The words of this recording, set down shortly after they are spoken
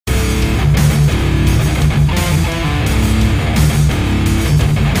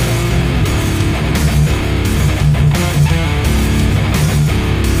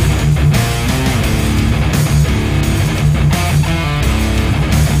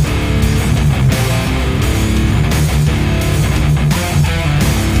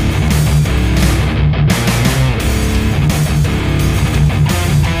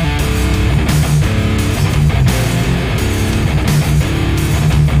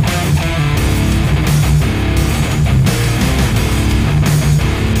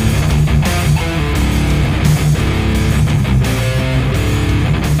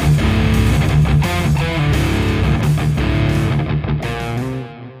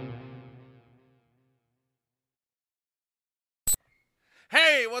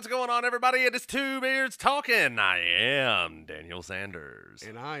Hey, what's going on, everybody? It is Two Beards Talking. I am Daniel Sanders.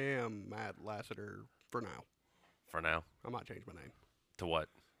 And I am Matt Lassiter for now. For now. I might change my name. To what?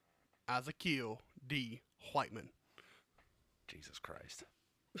 Ezekiel D. Whiteman. Jesus Christ.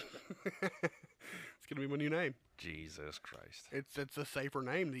 It's going to be my new name. Jesus Christ. It's a safer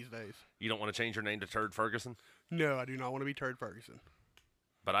name these days. You don't want to change your name to Turd Ferguson? No, I do not want to be Turd Ferguson.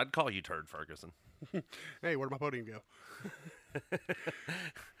 But I'd call you Turd Ferguson. Hey, where'd my podium go?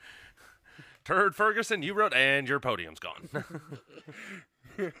 Turd Ferguson, you wrote, and your podium's gone.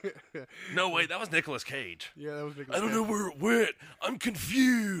 No, wait, that was Nicolas Cage. Yeah, that was Nicolas I don't Cage. know where it went. I'm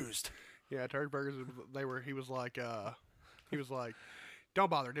confused. Yeah, Turd Ferguson, he was like,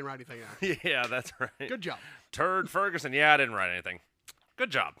 don't bother, didn't write anything down. Yeah, that's right. Good job. Turd Ferguson, yeah, I didn't write anything. Good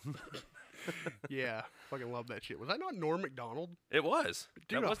job. Yeah, fucking love that shit. Was that not Norm Macdonald? It was.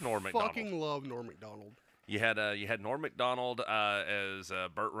 Dude, That was Norm I Macdonald. fucking love Norm Macdonald. You had Norm Macdonald as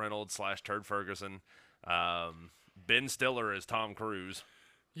Burt Reynolds / Turd Ferguson. Ben Stiller as Tom Cruise.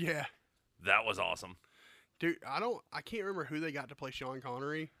 Yeah. That was awesome. Dude, I can't remember who they got to play Sean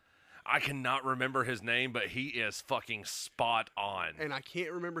Connery. I cannot remember his name, but he is fucking spot on. And I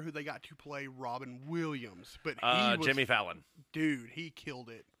can't remember who they got to play Robin Williams, but he was, Jimmy Fallon. dude, he killed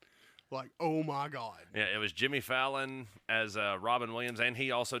it. Like, oh my God. Yeah, it was Jimmy Fallon as Robin Williams, and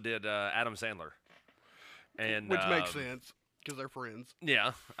he also did Adam Sandler. And Which makes sense, because they're friends.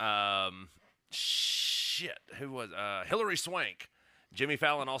 Yeah. Who was Hillary Swank? Jimmy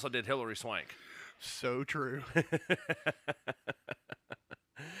Fallon also did Hillary Swank. So true.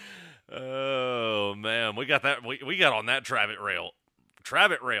 Oh man, we got that. We got on that Trabbit rail.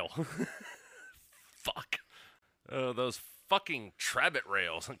 Fuck. Oh, those fucking Trabbit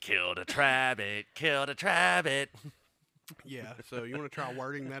rails. Killed a Trabbit. Killed a Trabbit. Yeah, so you want to try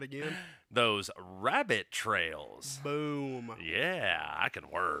wording that again? Those rabbit trails. Boom. Yeah, I can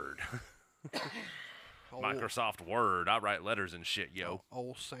word. Old, Microsoft Word. I write letters and shit, yo.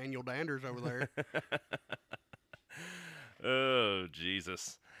 Old Samuel Danders over there. Oh,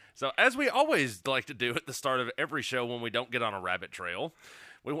 Jesus. So, as we always like to do at the start of every show when we don't get on a rabbit trail,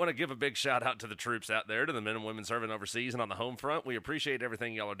 we want to give a big shout out to the troops out there, to the men and women serving overseas and on the home front. We appreciate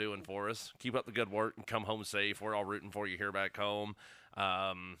everything y'all are doing for us. Keep up the good work and come home safe. We're all rooting for you here back home.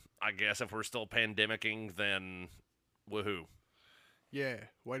 I guess if we're still pandemicking, then woohoo. Yeah,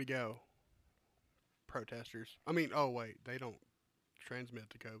 way to go. Protesters. I mean, oh wait, they don't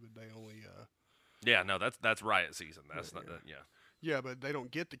transmit the COVID. They only Yeah, no, that's riot season. That's not yeah. Yeah, but they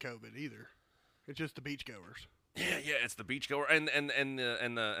don't get the COVID either. It's just the beachgoers. Yeah, it's the beachgoer and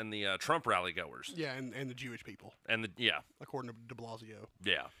the Trump rally goers. Yeah, and the Jewish people, And according to De Blasio.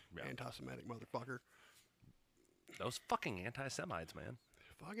 yeah. Anti-Semitic motherfucker. Those fucking anti-Semites, man.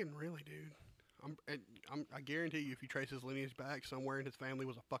 Fucking really, dude. I guarantee you, if you trace his lineage back, somewhere in his family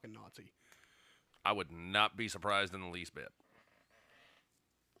was a fucking Nazi. I would not be surprised in the least bit.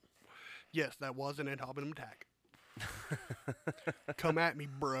 Yes, that was an ad hominem attack. Come at me,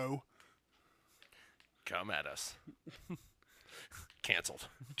 bro. Come at us. Canceled.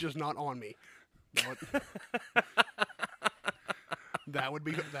 Just not on me. That would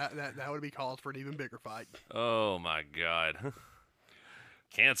be that would be cause for an even bigger fight. Oh my God.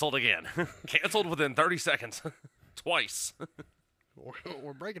 Canceled again. Canceled within 30 seconds. Twice.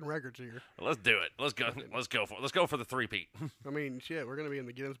 We're breaking records here. Let's do it. Let's go for it. Let's go for the three-peat. I mean, shit, we're going to be in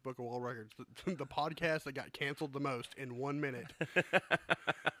the Guinness Book of World Records. The podcast that got canceled the most in 1 minute.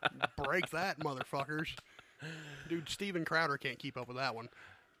 Break that, motherfuckers. Dude, Steven Crowder can't keep up with that one.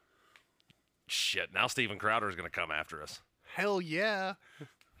 Shit, now Steven Crowder is going to come after us. Hell yeah.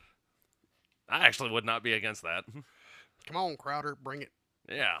 I actually would not be against that. Come on, Crowder, bring it.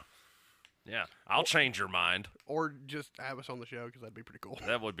 Yeah. I'll change your mind. Or just have us on the show, because that'd be pretty cool.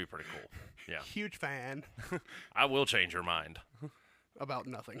 That would be pretty cool. Yeah. Huge fan. I will change your mind. About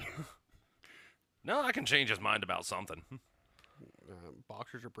nothing. No, I can change his mind about something.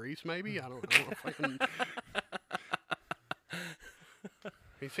 Boxers or briefs, maybe? I don't know.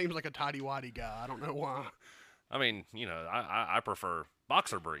 He seems like a tidy-whitey guy. I don't know why. I mean, I prefer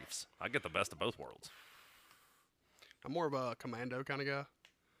boxer briefs. I get the best of both worlds. I'm more of a commando kind of guy.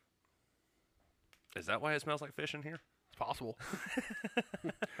 Is that why it smells like fish in here? It's possible.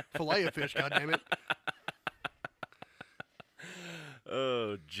 Filet of fish, goddammit.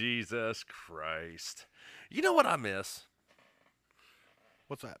 Oh, Jesus Christ. You know what I miss?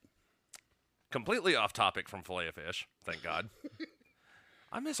 What's that? Completely off topic from filet of fish, thank God.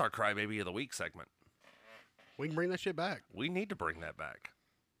 I miss our Crybaby of the Week segment. We can bring that shit back. We need to bring that back.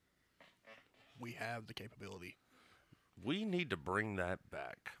 We have the capability. We need to bring that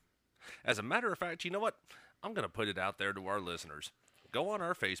back. As a matter of fact, you know what? I'm going to put it out there to our listeners. go on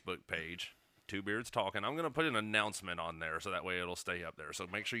our Facebook page, Two Beards Talking. I'm going to put an announcement on there so that way it'll stay up there. So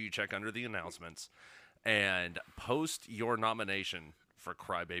make sure you check under the announcements and post your nomination for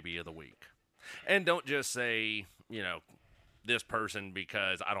Crybaby of the Week. And don't just say, this person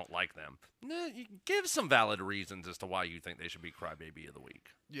because I don't like them. No, you give some valid reasons as to why you think they should be Crybaby of the Week.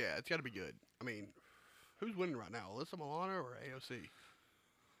 Yeah, it's got to be good. I mean, who's winning right now, Alyssa Milano or AOC?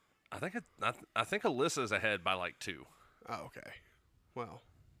 I think Alyssa's ahead by like 2. Oh, okay. Well,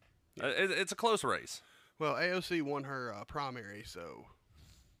 it's a close race. Well, AOC won her primary, so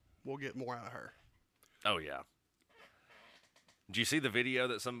we'll get more out of her. Oh yeah. Did you see the video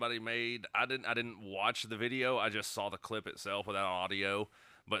that somebody made? I didn't watch the video. I just saw the clip itself without audio.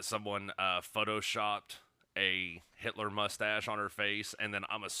 But someone photoshopped a Hitler mustache on her face, and then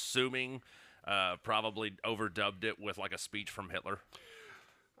I'm assuming probably overdubbed it with like a speech from Hitler.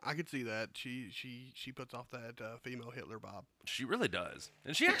 I could see that. She puts off that female Hitler vibe. She really does.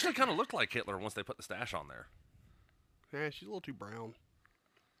 And she actually kind of looked like Hitler once they put the stash on there. Yeah, she's a little too brown.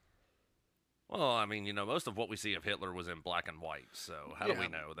 Well, I mean, most of what we see of Hitler was in black and white, so how do we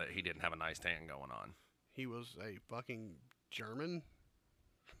know that he didn't have a nice tan going on? He was a fucking German.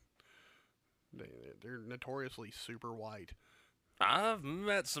 They're notoriously super white. I've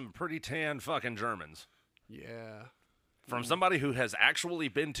met some pretty tan fucking Germans. Yeah. From somebody who has actually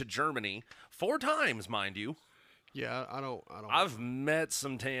been to Germany 4 times, mind you. Yeah, I don't. I've met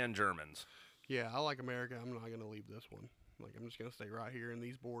some tan Germans. Yeah, I like America. I'm not going to leave this one. Like, I'm just going to stay right here in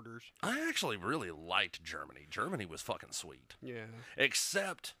these borders. I actually really liked Germany. Germany was fucking sweet. Yeah.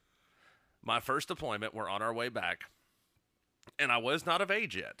 Except my first deployment, we're on our way back, and I was not of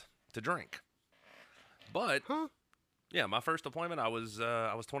age yet to drink. But, yeah, my first deployment, I was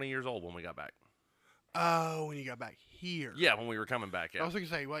 20 years old when we got back. Oh, when you got back here. Yeah, when we were coming back. Yeah. I was going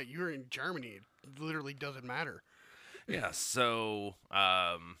to say, wait, you were in Germany. It literally doesn't matter. Yeah, so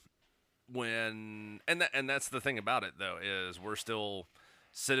and that's the thing about it though, is we're still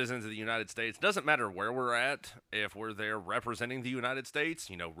citizens of the United States. Doesn't matter where we're at, if we're there representing the United States,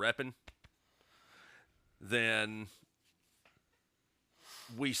 repping, then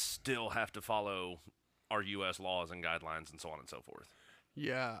we still have to follow our U.S. laws and guidelines and so on and so forth.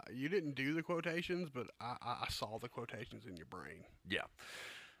 Yeah, you didn't do the quotations, but I saw the quotations in your brain. Yeah.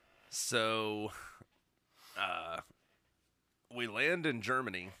 So we land in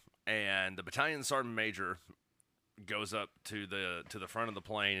Germany, and the battalion sergeant major goes up to the front of the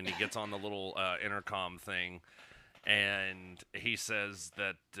plane, and he gets on the little intercom thing, and he says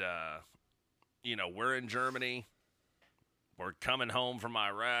that we're in Germany, we're coming home from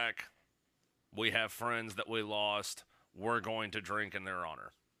Iraq, we have friends that we lost, we're going to drink in their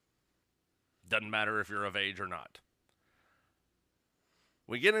honor. Doesn't matter if you're of age or not.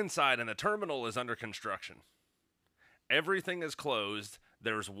 We get inside, and the terminal is under construction. Everything is closed.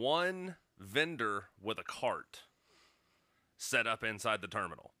 There's one vendor with a cart set up inside the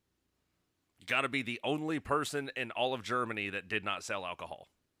terminal. You got to be the only person in all of Germany that did not sell alcohol.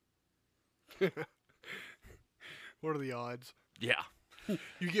 What are the odds? Yeah.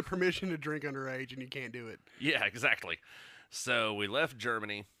 You get permission to drink underage, and you can't do it. Yeah, exactly. So we left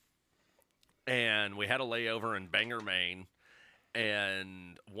Germany, and we had a layover in Bangor, Maine,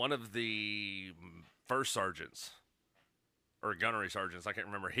 and one of the first sergeants, or gunnery sergeants, I can't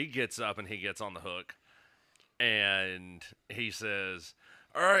remember, he gets up and he gets on the hook, and he says,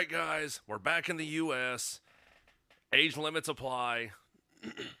 all right, guys, we're back in the U.S., age limits apply,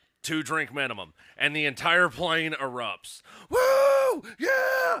 2 drink minimum, and the entire plane erupts. Woo!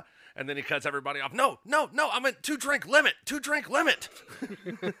 Yeah! And then he cuts everybody off. No, I meant 2 drink limit. 2 drink limit.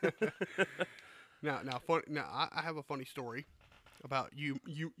 Now, I have a funny story about you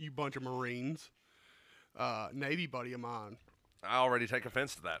bunch of Marines. Navy buddy of mine. I already take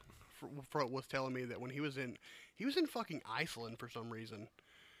offense to that. Was telling me that when he was in fucking Iceland for some reason.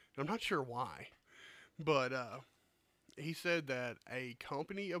 I'm not sure why, but he said that a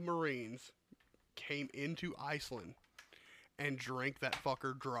company of Marines came into Iceland and drank that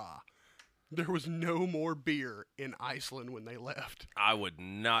fucker dry. There was no more beer in Iceland when they left. I would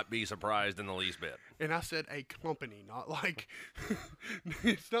not be surprised in the least bit. And I said a company, not like...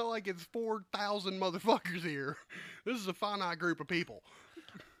 It's not like it's 4,000 motherfuckers here. This is a finite group of people.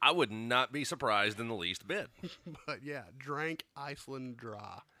 I would not be surprised in the least bit. But yeah, drank Iceland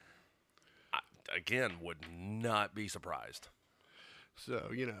dry. I, again, would not be surprised. So,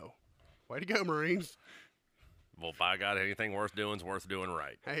 way to go, Marines. Well, by God, anything worth doing is worth doing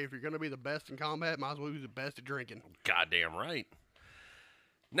right. Hey, if you're going to be the best in combat, might as well be the best at drinking. Goddamn right.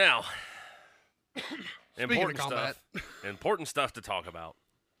 Now, important stuff to talk about.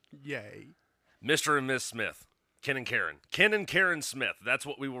 Yay. Mr. and Miss Smith. Ken and Karen. Ken and Karen Smith. That's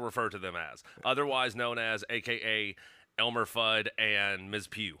what we will refer to them as. Otherwise known as a.k.a. Elmer Fudd and Ms.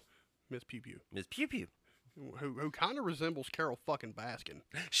 Pugh. Miss Pew Pew. Ms. Pew Pew. Who kind of resembles Carol fucking Baskin.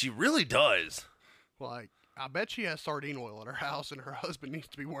 She really does. Like, I bet she has sardine oil at her house and her husband needs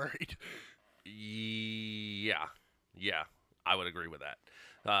to be worried. Yeah. Yeah. I would agree with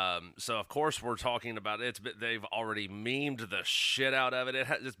that. So, of course, we're talking about it. They've already memed the shit out of it.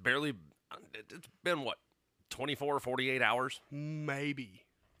 It's been, what, 24, 48 hours? Maybe.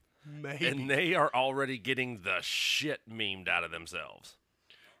 And they are already getting the shit memed out of themselves.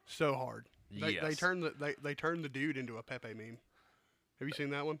 So hard. They Yes. turned the dude into a Pepe meme. Have you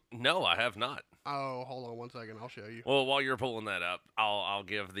seen that one? No, I have not. Oh, hold on 1 second. I'll show you. Well, while you're pulling that up, I'll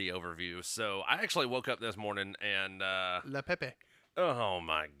give the overview. So I actually woke up this morning and La Pepe. oh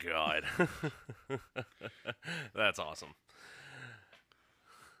my god, that's awesome.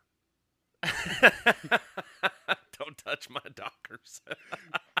 Don't touch my Dockers.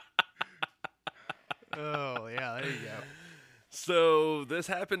 Oh, yeah, there you go. So this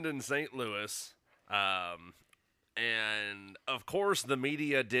happened in St. Louis, and of course the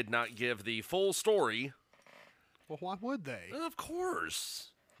media did not give the full story. Well, why would they? Of course.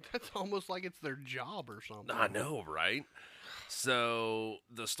 That's almost like it's their job or something. I know, right? So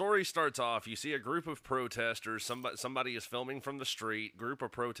the story starts off, you see a group of protesters, somebody is filming from the street, group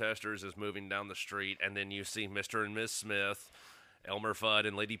of protesters is moving down the street, and then you see Mr. and Miss Smith, Elmer Fudd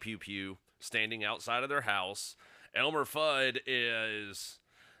and Lady Pew Pew standing outside of their house. Elmer Fudd is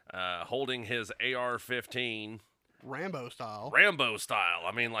holding his AR-15. Rambo style. Rambo style.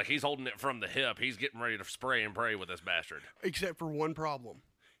 I mean, like he's holding it from the hip. He's getting ready to spray and pray with this bastard. Except for one problem.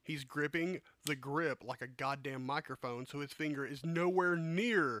 He's gripping the grip like a goddamn microphone, so his finger is nowhere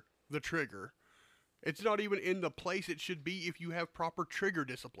near the trigger. It's not even in the place it should be if you have proper trigger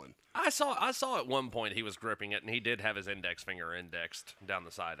discipline. I saw at one point he was gripping it, and he did have his index finger indexed down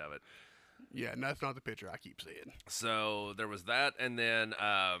the side of it. Yeah, and that's not the picture I keep seeing. So there was that, and then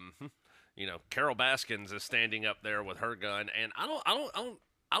Carol Baskins is standing up there with her gun, and I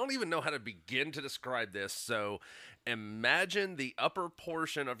don't even know how to begin to describe this. So imagine the upper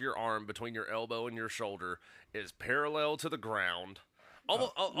portion of your arm between your elbow and your shoulder is parallel to the ground,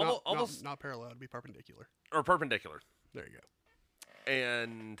 almost not parallel. It'd be perpendicular. or perpendicular, There you go.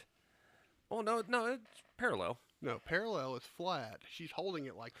 and no, it's parallel. No, parallel is flat. She's holding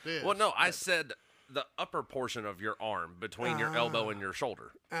it like this. Well, no, I said the upper portion of your arm between your elbow and your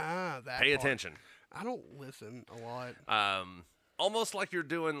shoulder. that Pay part. attention. I don't listen a lot. Almost like you're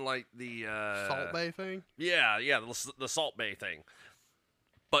doing like the Salt Bay thing. Yeah, the Salt Bay thing.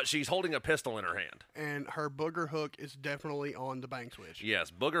 But she's holding a pistol in her hand. And her booger hook is definitely on the bang switch.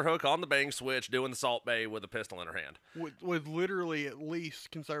 Yes, booger hook on the bang switch, doing the Salt Bay with a pistol in her hand. With literally at least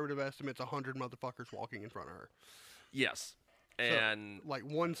conservative estimates 100 motherfuckers walking in front of her. Yes. So, And like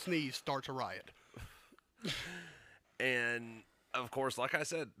one sneeze starts a riot. and of course, like I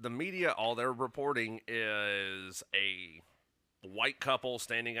said, the media, all they're reporting is a white couple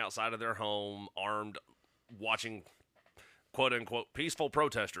standing outside of their home, armed, watching quote unquote peaceful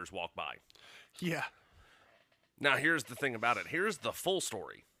protesters walk by. Yeah. Now, here's the thing about it. Here's the full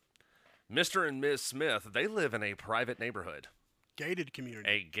story. Mr. and Ms. Smith, they live in a private neighborhood. Gated community.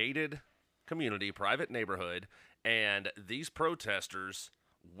 A gated community, private neighborhood, and these protesters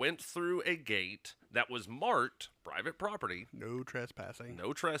went through a gate that was marked private property. No trespassing.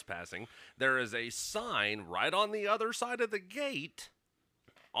 No trespassing. There is a sign right on the other side of the gate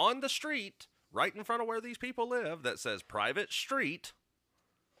on the street, right in front of where these people live, that says private street.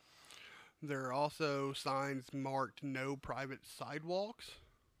 There are also signs marked no private sidewalks,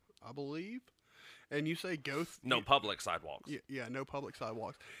 I believe. And you say No public sidewalks. Yeah, no public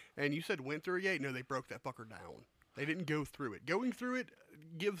sidewalks. And you said went through a gate? No, they broke that fucker down. They didn't go through it. Going through it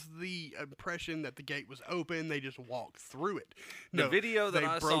gives the impression that the gate was open. They just walked through it. The No, video that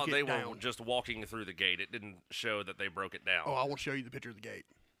I saw, broke it they were down. just walking through the gate. It didn't show that they broke it down. Oh, I will show you the picture of the gate.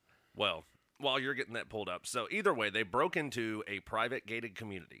 Well, while you're getting that pulled up. So either way, they broke into a private gated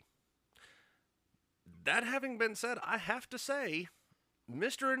community. That having been said, I have to say,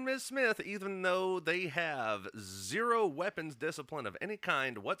 Mr. and Ms. Smith, even though they have zero weapons discipline of any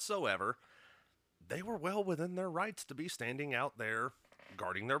kind whatsoever, they were well within their rights to be standing out there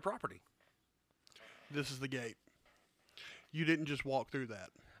guarding their property. This is the gate. You didn't just walk through that.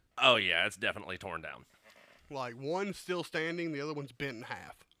 Oh, yeah, it's definitely torn down. Like, one's still standing, the other one's bent in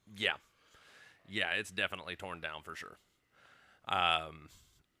half. Yeah. Yeah, it's definitely torn down for sure.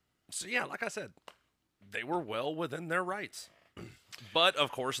 So, yeah, like I said, they were well within their rights. But,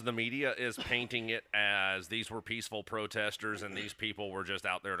 of course, the media is painting it as these were peaceful protesters and these people were just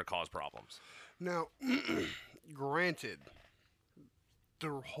out there to cause problems. Now, Granted,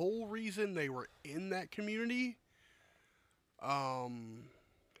 the whole reason they were in that community, I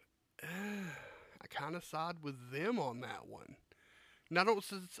kind of side with them on that one. Now,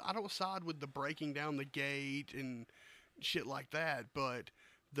 I don't side with the breaking down the gate and shit like that, but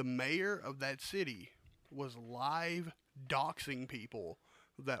the mayor of that city was live doxing people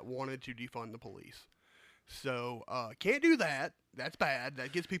that wanted to defund the police. So, can't do that. That's bad.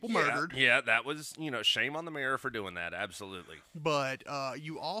 That gets people murdered. Yeah, that was, shame on the mayor for doing that. Absolutely. But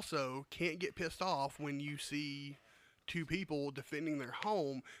you also can't get pissed off when you see two people defending their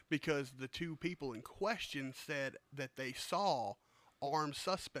home because the two people in question said that they saw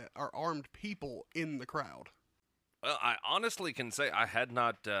armed people in the crowd. Well, I honestly can say I had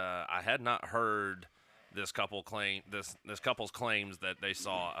not heard this couple's claims that they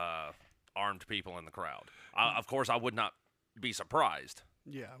saw armed people in the crowd. Of course, I would not be surprised.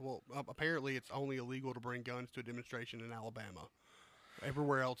 Yeah, well, apparently it's only illegal to bring guns to a demonstration in Alabama.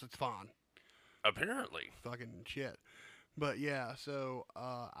 Everywhere else, it's fine. Apparently. Fucking shit. But yeah, so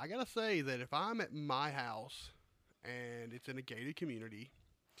I gotta say that if I'm at my house and it's in a gated community,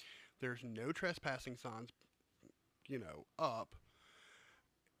 there's no trespassing signs, up.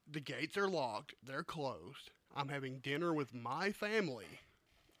 The gates are locked. They're closed. I'm having dinner with my family,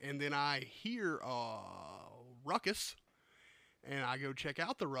 and then I hear a ruckus, and I go check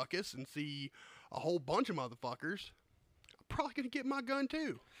out the ruckus and see a whole bunch of motherfuckers. I'm probably gonna get my gun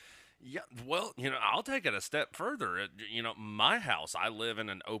too. Yeah, well, I'll take it a step further. My house, I live in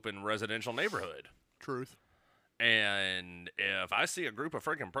an open residential neighborhood. Truth. And if I see a group of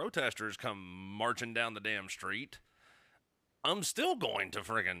freaking protesters come marching down the damn street, I'm still going to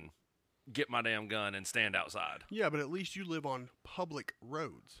freaking get my damn gun and stand outside. Yeah, but at least you live on public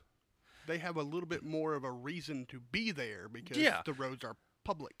roads. They have a little bit more of a reason to be there because the roads are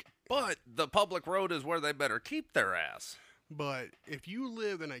public. But the public road is where they better keep their ass. But if you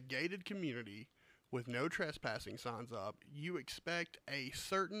live in a gated community with no trespassing signs up, you expect a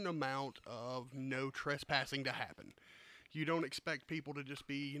certain amount of no trespassing to happen. You don't expect people to just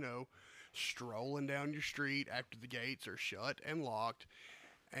be, strolling down your street after the gates are shut and locked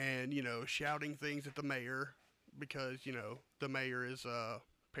and, shouting things at the mayor because, the mayor is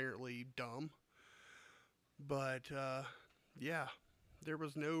apparently dumb. But, yeah, there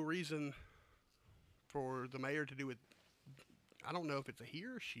was no reason for the mayor to do it. I don't know if it's a he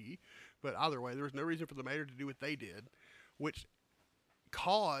or she, but either way, there was no reason for the mayor to do what they did, which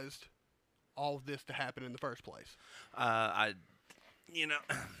caused all of this to happen in the first place. I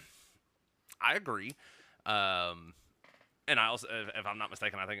agree. And I also, if I'm not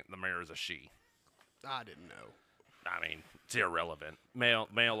mistaken, I think the mayor is a she. I didn't know. I mean, it's irrelevant. Male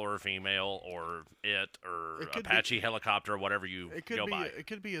or female or Apache helicopter, whatever you go by. It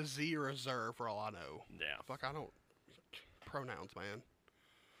could be a Z or a Zer for all I know. Yeah. Fuck, I don't. Pronouns, man.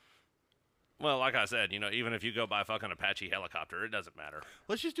 Well, like I said, even if you go by fucking Apache helicopter, it doesn't matter.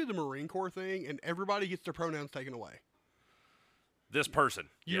 Let's just do the Marine Corps thing, and everybody gets their pronouns taken away. This person.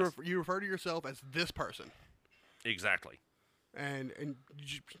 You refer to yourself as this person. Exactly. And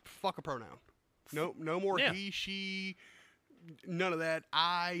fuck a pronoun. No more he, she, none of that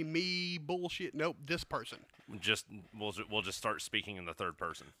I, me bullshit. Nope, this person. We'll just start speaking in the third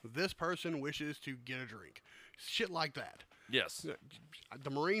person. This person wishes to get a drink. Shit like that. Yes. The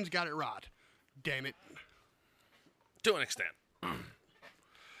Marines got it right. Damn it. To an extent.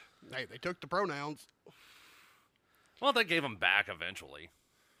 Hey, they took the pronouns. Well, they gave them back eventually.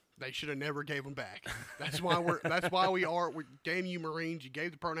 They should have never gave them back. That's why we are. Damn you, Marines! You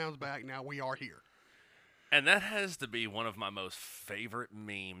gave the pronouns back. Now we are here. And that has to be one of my most favorite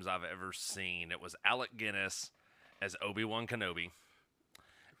memes I've ever seen. It was Alec Guinness as Obi-Wan Kenobi.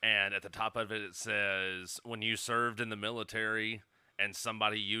 And at the top of it, it says, when you served in the military and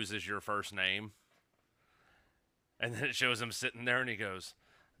somebody uses your first name. And then it shows him sitting there and he goes,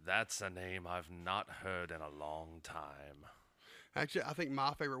 that's a name I've not heard in a long time. Actually, I think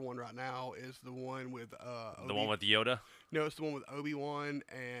my favorite one right now is the one with the one with Yoda? No, it's the one with Obi-Wan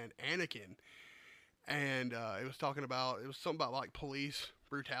and Anakin. And it was something about like police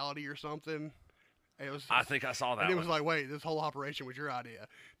brutality or something. I think I saw that. And it was like, wait, this whole operation was your idea.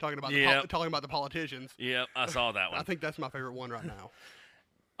 Talking about the politicians. Yep, I saw that one. I think that's my favorite one right now.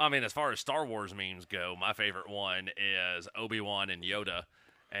 I mean, as far as Star Wars memes go, my favorite one is Obi-Wan and Yoda.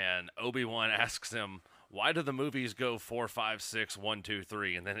 And Obi-Wan asks him, why do the movies go 4, 5, 6, 1, 2,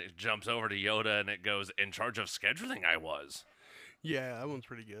 3? And then it jumps over to Yoda and it goes, in charge of scheduling I was. Yeah, that one's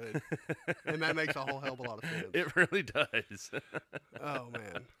pretty good. And that makes a whole hell of a lot of sense. It really does. Oh,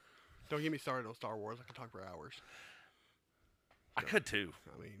 man. Don't get me started on Star Wars. I can talk for hours. I could too.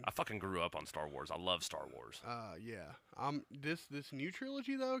 I mean, I fucking grew up on Star Wars. I love Star Wars. yeah. This new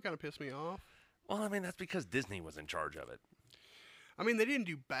trilogy though kind of pissed me off. Well, I mean, that's because Disney was in charge of it. I mean, they didn't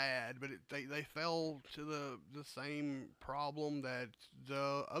do bad, but they fell to the same problem that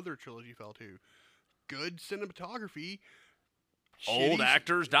the other trilogy fell to. Good cinematography, Old shitty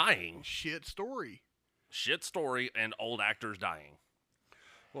actors dying. shit story. Shit story and old actors dying.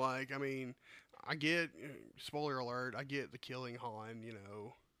 Like, I mean, I get, spoiler alert, I get the killing Han, you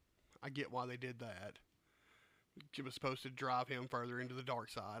know. I get why they did that. It was supposed to drive him further into the dark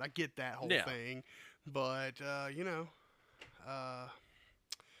side. I get that whole Yeah. thing. But, you know,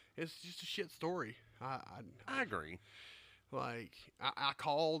 it's just a shit story. I agree. Like, I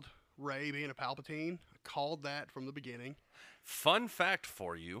called Rey being a Palpatine. I called that from the beginning. Fun fact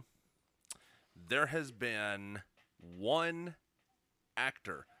for you, there has been one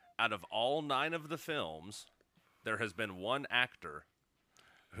actor out of all 9 of the films, there has been one actor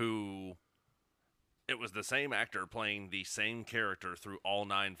who, it was the same actor playing the same character through all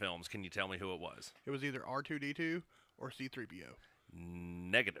 9 films. Can you tell me who it was? It was either R2-D2 or C-3PO.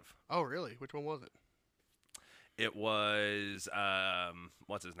 Negative. Oh, really? Which one was it? It was,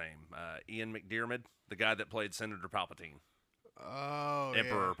 what's his name? Ian McDiarmid, the guy that played Senator Palpatine. Oh,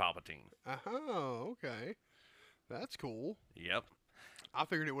 Emperor Palpatine. yeah. Oh, okay. That's cool. Yep. I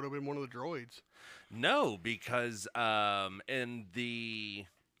figured it would have been one of the droids. No, because in the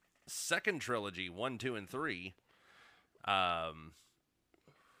second trilogy, 1, 2, and 3,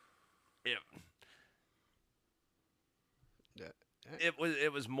 it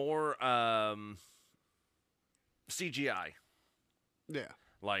it was more CGI. Yeah.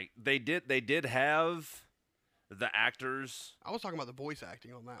 Like they did have the actors. I was talking about the voice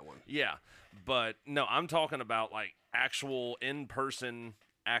acting on that one. Yeah, but no, I'm talking about like actual in-person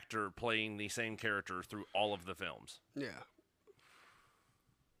actor playing the same character through all of the films. Yeah.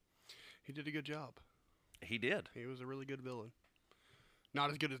 He did a good job. He did. He was a really good villain.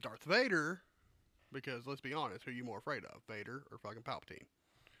 Not as good as Darth Vader, because let's be honest, who are you more afraid of, Vader or fucking Palpatine?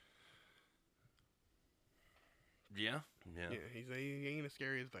 Yeah. Yeah, he ain't as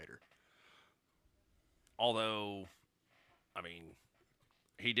scary as Vader. Although, I mean,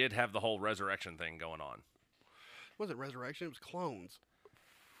 he did have the whole resurrection thing going on. Was it Resurrection? It was clones.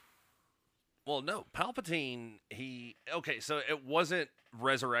 Well, no, Palpatine, so it wasn't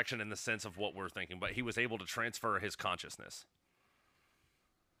resurrection in the sense of what we're thinking, but he was able to transfer his consciousness.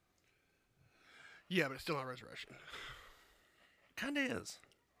 Yeah, but it's still not Resurrection. Kind of is.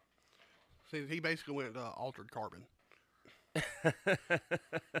 See, he basically went altered carbon.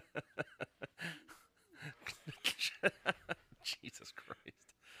 Jesus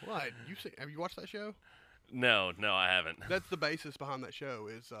Christ. What? Have you watched that show? No, I haven't. That's the basis behind that show.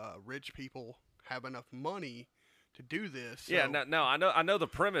 Is rich people have enough money to do this? So, Yeah, no, I know the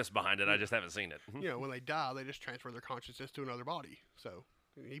premise behind it. I just haven't seen it. You know, when they die, they just transfer their consciousness to another body. So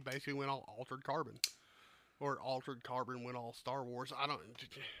he basically went all altered carbon, or altered carbon went all Star Wars. I don't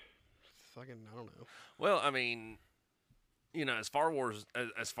know. Well, I mean, you know, as far as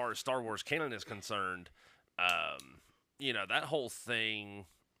Star Wars canon is concerned, you know, that whole thing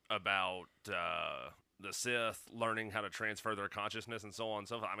about the Sith learning how to transfer their consciousness and so on and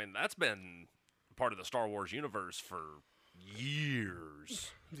so forth. I mean, that's been part of the Star Wars universe for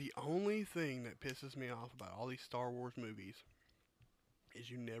years. The only thing that pisses me off about all these Star Wars movies is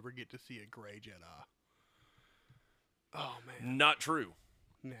you never get to see a gray Jedi. Oh man, Not true.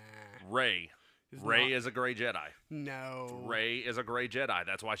 nah. Rey is a gray Jedi. No. Rey is a gray Jedi.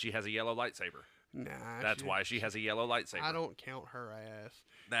 That's why she has a yellow lightsaber. Nah. That's why she has a yellow lightsaber. I don't count her ass.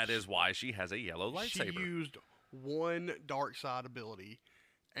 That is why she has a yellow lightsaber. She used one dark side ability,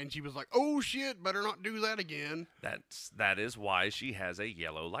 and she was like, "Oh shit, better not do that again." That is why she has a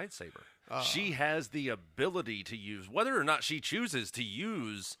yellow lightsaber. She has the ability to use, whether or not she chooses to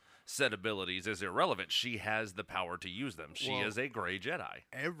use said abilities is irrelevant. She has the power to use them. She Well, is a gray Jedi.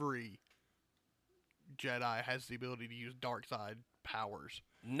 Every Jedi has the ability to use dark side powers.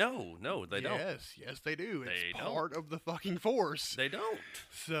 No, they don't. Yes, they do. They It's don't. part of the fucking Force. They don't.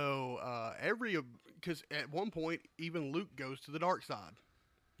 So because at one point even Luke goes to the dark side.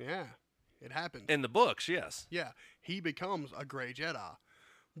 Yeah, it happens. In the books, yes. Yeah, he becomes a gray Jedi,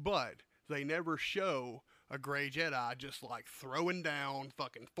 but they never show a gray Jedi just like throwing down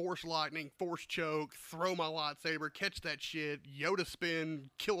fucking force lightning, force choke, throw my lightsaber, catch that shit, Yoda spin,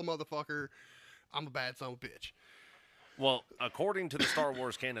 kill a motherfucker. I'm a bad son of a bitch. Well, according to the Star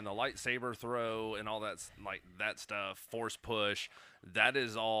Wars canon, the lightsaber throw and all that stuff, force push, that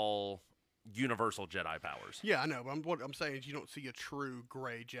is all universal Jedi powers. Yeah, I know, but what I'm saying is you don't see a true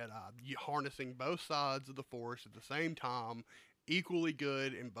gray Jedi. You harnessing both sides of the Force at the same time equally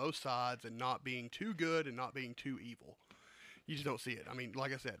good in both sides and not being too good and not being too evil. You just don't see it. I mean,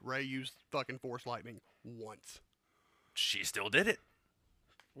 like I said, Rey used fucking Force lightning once. She still did it.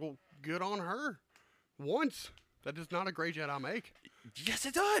 Well, good on her. Once. That does not a Grey Jedi make. Yes,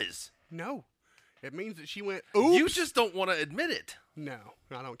 it does. No. It means that she went, oops. You just don't want to admit it. No,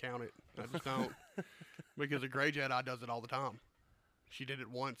 I don't count it. I just don't. Because a Grey Jedi does it all the time. She did it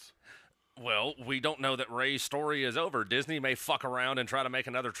once. Well, we don't know that Rey's story is over. Disney may fuck around and try to make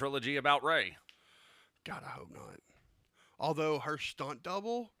another trilogy about Rey. God, I hope not. Although her stunt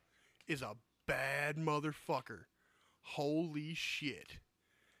double is a bad motherfucker. Holy shit.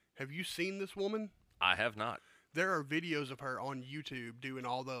 Have you seen this woman? I have not. There are videos of her on YouTube doing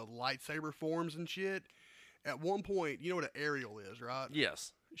all the lightsaber forms and shit. At one point, you know what an aerial is, right?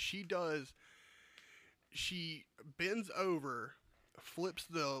 Yes. She bends over, flips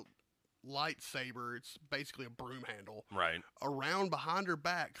the lightsaber, it's basically a broom handle, Right. around behind her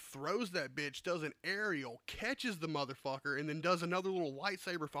back, throws that bitch, does an aerial, catches the motherfucker, and then does another little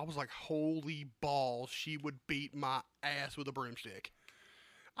lightsaber. I was like, holy balls, she would beat my ass with a broomstick.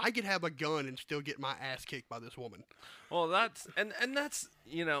 I could have a gun and still get my ass kicked by this woman. Well, that's and that's,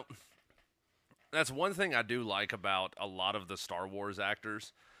 you know, that's one thing I do like about a lot of the Star Wars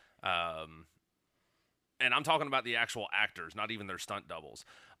actors. And I'm talking about the actual actors, not even their stunt doubles.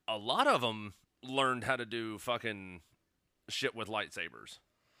 A lot of them learned how to do fucking shit with lightsabers.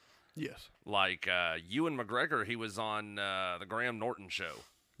 Yes. Like Ewan McGregor, he was on the Graham Norton show.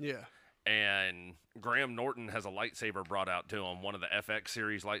 Yeah. And Graham Norton has a lightsaber brought out to him, one of the FX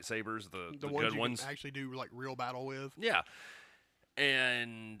series lightsabers, the ones good you ones. can actually do like real battle with. Yeah.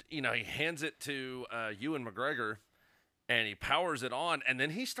 And, you know, he hands it to Ewan McGregor, and he powers it on, and then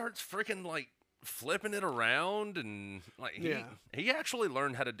he starts freaking, like, flipping it around, and, like, he actually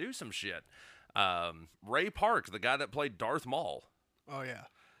learned how to do some shit. Ray Park, the guy that played Darth Maul. Oh, yeah.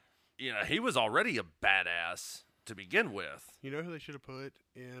 You know, he was already a badass to begin with. You know who they should have put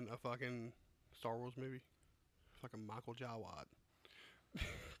in a fucking Star Wars movie? Fucking Michael Jai White.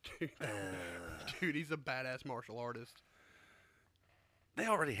 Dude, he's a badass martial artist. They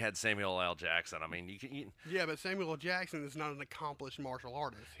already had Samuel L. Jackson. I mean, Yeah, but Samuel L. Jackson is not an accomplished martial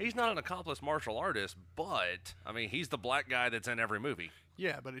artist. he's not an accomplished martial artist, but, I mean, he's the black guy that's in every movie.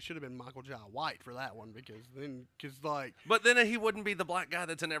 Yeah, but it should have been Michael Jai White for that one because like... But then he wouldn't be the black guy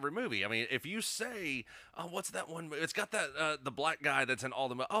that's in every movie. I mean, if you say, oh, what's that one? It's got that, the black guy that's in all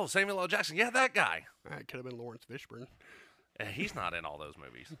the Oh, Samuel L. Jackson. Yeah, that guy. It could have been Lawrence Fishburne. He's not in all those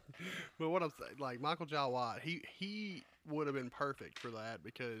movies. But what I'm saying, like, Michael Jai White, he would have been perfect for that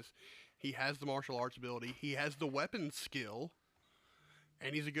because he has the martial arts ability, he has the weapon skill,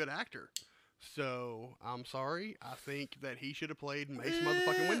 and he's a good actor. So, I'm sorry, I think that he should have played Mace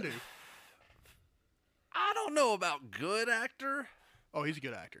motherfucking Windu. I don't know about good actor. Oh, he's a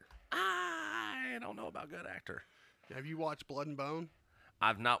good actor. I don't know about good actor. Have you watched Blood and Bone?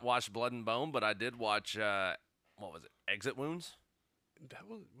 I've not watched Blood and Bone, but I did watch, what was it, Exit Wounds?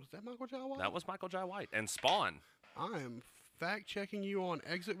 Was that Michael Jai White? That was Michael Jai White. And Spawn. I am fact-checking you on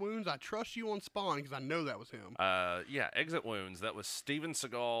Exit Wounds. I trust you on Spawn because I know that was him. Yeah, Exit Wounds. That was Steven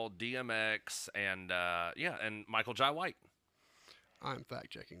Seagal, DMX, and and Michael Jai White. I'm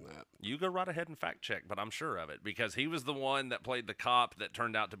fact-checking that. You go right ahead and fact check, but I'm sure of it because he was the one that played the cop that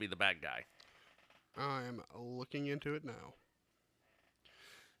turned out to be the bad guy. I am looking into it now.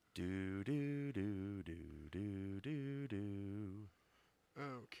 Do do do do do do do.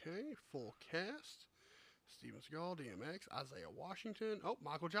 Okay, full cast. Steven Seagal, DMX, Isaiah Washington. Oh,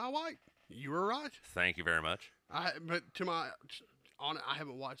 Michael Jai White. You were right. Thank you very much. I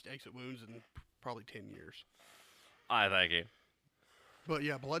haven't watched Exit Wounds in probably 10 years. I thank you. But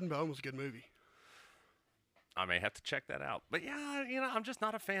yeah, Blood and Bone was a good movie. I may have to check that out. But yeah, you know, I'm just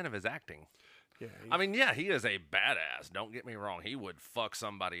not a fan of his acting. Yeah. I mean, yeah, he is a badass. Don't get me wrong. He would fuck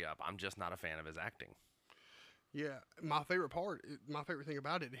somebody up. I'm just not a fan of his acting. Yeah, my favorite thing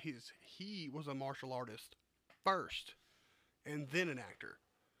about it is he was a martial artist first, and then an actor.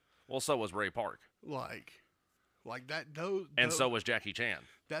 Well, so was Ray Park. Like that. So was Jackie Chan.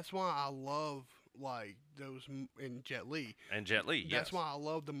 That's why I love like those in Jet Li. And Jet Li, yes. That's why I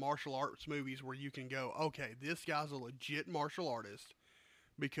love the martial arts movies where you can go, okay, this guy's a legit martial artist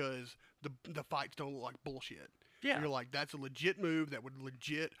because the fights don't look like bullshit. Yeah. You're like, that's a legit move that would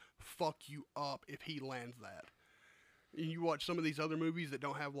legit fuck you up if he lands that. And you watch some of these other movies that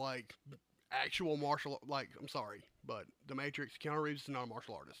don't have like actual I'm sorry, but The Matrix, Keanu Reeves is not a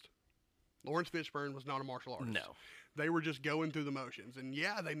martial artist. Lawrence Fishburne was not a martial artist. No. They were just going through the motions. And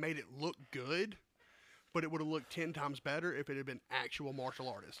yeah, they made it look good, but it would have looked 10 times better if it had been actual martial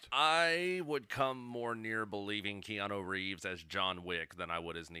artists. I would come more near believing Keanu Reeves as John Wick than I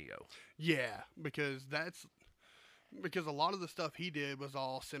would as Neo. Yeah, because a lot of the stuff he did was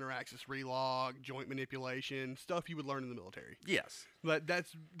all center axis relock, joint manipulation, stuff you would learn in the military. Yes,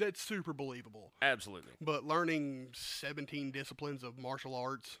 That's super believable. absolutely. But learning 17 disciplines of martial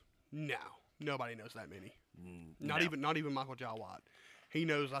arts, no, nobody knows that many. Not even Michael Jai White. He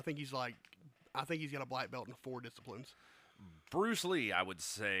knows. I think he's got a black belt in 4 disciplines. Bruce Lee, I would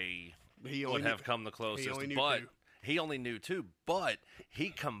say, He would only have knew- come the closest, only knew but 2. he only knew 2. But he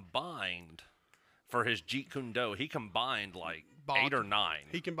combined for his Jeet Kune Do. He combined like 8 or 9.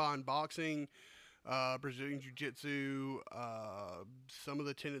 He combined boxing, Brazilian Jiu-Jitsu, some of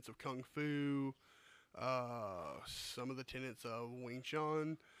the tenets of Kung Fu, some of the tenets of Wing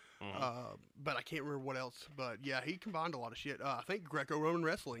Chun, but I can't remember what else. But yeah, he combined a lot of shit. I think Greco-Roman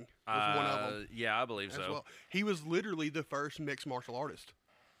wrestling was one of them Yeah, I believe as so. well. He was literally the first mixed martial artist.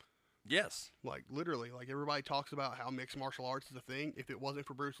 Yes. Like, literally. Like, everybody talks about how mixed martial arts is a thing. If it wasn't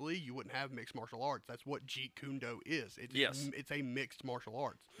for Bruce Lee, you wouldn't have mixed martial arts. That's what Jeet Kune Do is. It's a mixed martial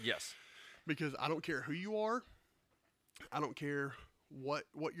arts. Yes. Because I don't care who you are. I don't care what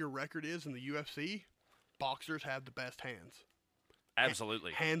your record is in the UFC. Boxers have the best hands.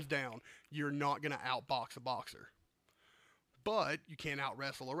 Absolutely. Hands down. You're not going to outbox a boxer. But you can't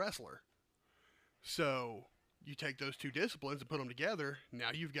out-wrestle a wrestler. So you take those 2 disciplines and put them together. Now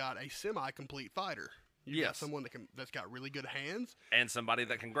you've got a semi-complete fighter. You've got someone that's got really good hands. And somebody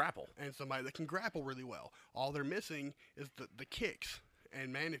that can grapple. And somebody that can grapple really well. All they're missing is the kicks.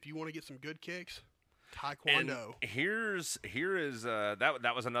 And, man, if you want to get some good kicks, Taekwondo. And here is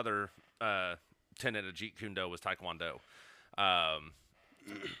that was another tenet of Jeet Kune Do was Taekwondo.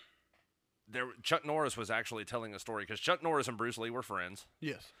 Chuck Norris was actually telling a story because Chuck Norris and Bruce Lee were friends.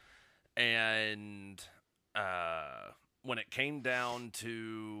 Yes. And when it came down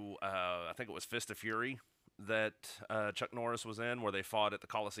to, I think it was Fist of Fury that Chuck Norris was in, where they fought at the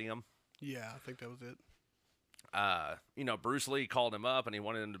Coliseum. Yeah, I think that was it. Bruce Lee called him up and he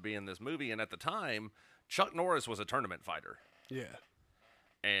wanted him to be in this movie. And at the time, Chuck Norris was a tournament fighter. Yeah.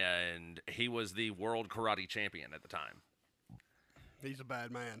 And he was the world karate champion at the time. He's a bad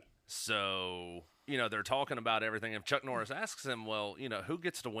man. So, they're talking about everything. And Chuck Norris asks him, well, who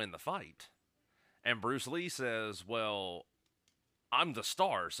gets to win the fight? And Bruce Lee says, well, I'm the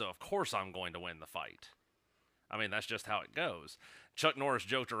star, so of course I'm going to win the fight. I mean, that's just how it goes. Chuck Norris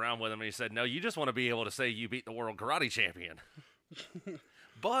joked around with him and he said, no, you just want to be able to say you beat the world karate champion.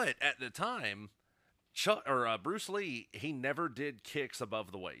 But at the time, Bruce Lee, he never did kicks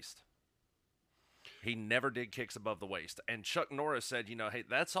above the waist. He never did kicks above the waist. And Chuck Norris said, hey,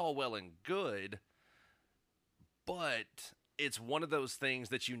 that's all well and good, but it's one of those things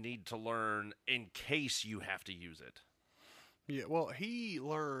that you need to learn in case you have to use it. Yeah, well, he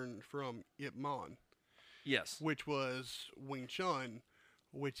learned from Ip Man. Yes. Which was Wing Chun,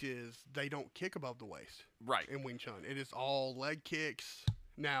 which is they don't kick above the waist. Right. In Wing Chun. It is all leg kicks.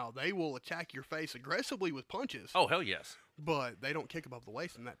 Now, they will attack your face aggressively with punches. Oh, hell yes. But they don't kick above the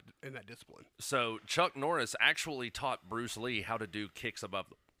waist in that discipline. So Chuck Norris actually taught Bruce Lee how to do kicks above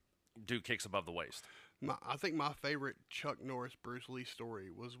the waist. I think my favorite Chuck Norris Bruce Lee story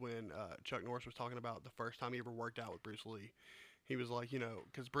was when Chuck Norris was talking about the first time he ever worked out with Bruce Lee. He was like,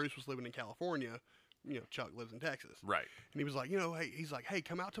 because Bruce was living in California, Chuck lives in Texas. Right. And he was like, hey,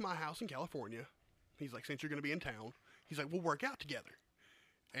 come out to my house in California. He's like, since you're going to be in town, he's like, we'll work out together.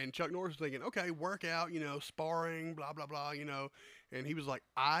 And Chuck Norris was thinking, okay, work out, sparring, blah, blah, blah, And he was like,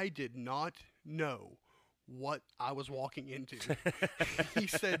 I did not know what I was walking into. He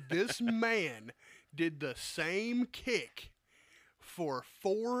said, this man did the same kick for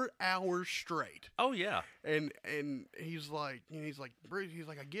 4 hours straight. Oh, yeah. And he's like, Bruce, he's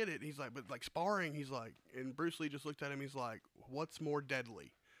like, I get it. He's like, but like sparring, he's like, and Bruce Lee just looked at him. He's like, what's more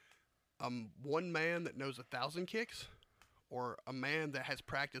deadly? One man that knows 1,000 kicks, or a man that has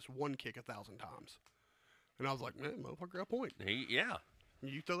practiced one kick 1,000 times? And I was like, man, motherfucker, got a point. Yeah.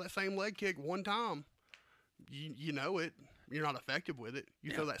 You throw that same leg kick one time, you know it. You're not effective with it.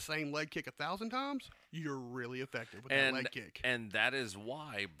 You throw that same leg kick 1,000 times, you're really effective with that leg kick. And that is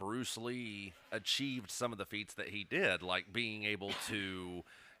why Bruce Lee achieved some of the feats that he did, like being able to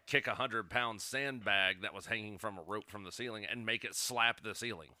kick a 100-pound sandbag that was hanging from a rope from the ceiling and make it slap the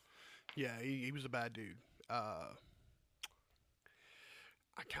ceiling. Yeah, he was a bad dude. I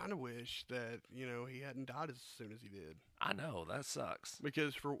kind of wish that, he hadn't died as soon as he did. I know, that sucks.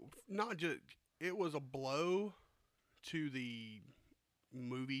 Because it was a blow to the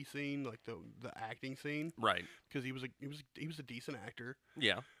movie scene, like the acting scene. Right. Because he was a decent actor.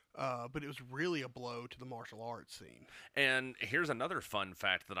 Yeah. But it was really a blow to the martial arts scene. And here's another fun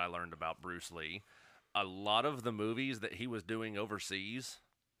fact that I learned about Bruce Lee. A lot of the movies that he was doing overseas,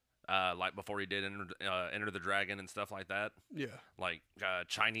 like before he did Enter the Dragon and stuff like that, Yeah. like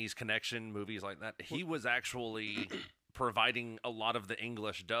Chinese Connection, movies like that, he was actually providing a lot of the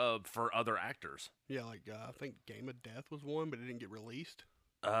English dub for other actors. Yeah, like I think Game of Death was one, but it didn't get released.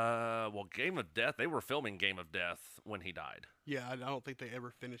 Well, Game of Death, they were filming Game of Death when he died. Yeah, I don't think they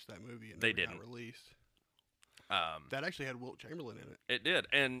ever finished that movie. It They never got didn't. released. Um, That actually had Wilt Chamberlain in it. It did,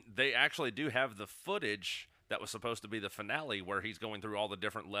 and they actually do have the footage that was supposed to be the finale, where he's going through all the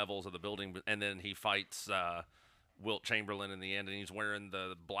different levels of the building, and then he fights Wilt Chamberlain in the end, and he's wearing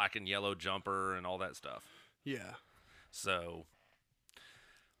the black and yellow jumper and all that stuff. Yeah. So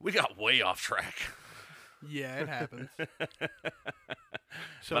we got way off track. Yeah, it happens.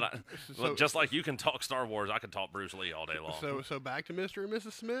 So, But well, just like you can talk Star Wars, I can talk Bruce Lee all day long. so back to Mr. and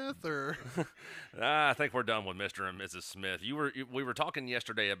Mrs. Smith, or I think we're done with Mr. and Mrs. Smith. We were talking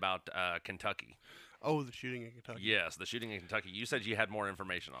yesterday about Kentucky. oh, the shooting in Kentucky. Yes, the shooting in Kentucky. You said you had more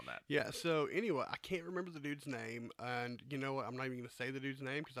information on that. Yeah. So anyway, I can't remember the dude's name, and you know what? I'm not even gonna say the dude's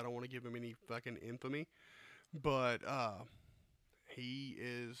name because I don't want to give him any fucking infamy. But he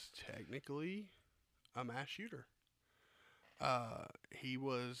is technically a mass shooter. He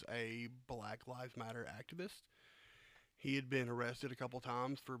was a Black Lives Matter activist. He had been arrested a couple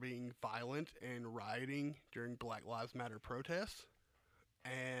times for being violent and rioting during Black Lives Matter protests.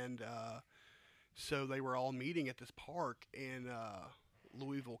 And so they were all meeting at this park in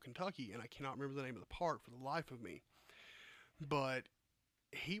Louisville, Kentucky. And I cannot remember the name of the park for the life of me. But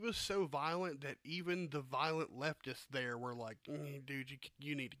he was so violent that even the violent leftists there were like, dude,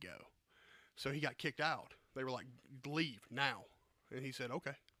 you need to go. So he got kicked out. They were like, leave now. And he said,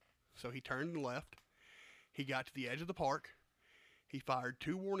 okay. So he turned and left. He got to the edge of the park. He fired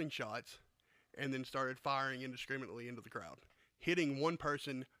 2 warning shots and then started firing indiscriminately into the crowd, hitting one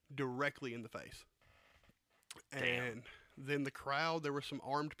person directly in the face. Damn. And then the crowd, there were some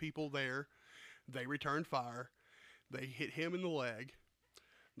armed people there. They returned fire. They hit him in the leg.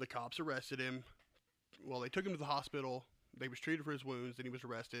 The cops arrested him. Well, they took him to the hospital. They was treated for his wounds, and he was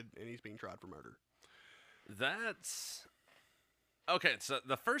arrested, and he's being tried for murder. That's okay. So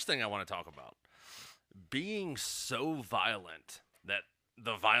the first thing I want to talk about, being so violent that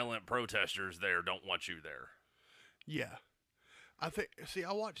the violent protesters there don't want you there. Yeah. I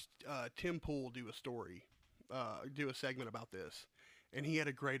watched Tim Pool do a segment about this, and he had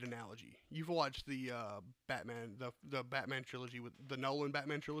a great analogy. You've watched the Batman, the Batman trilogy, with the Nolan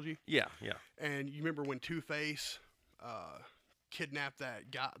Batman trilogy? Yeah. And you remember when Two-Face kidnapped that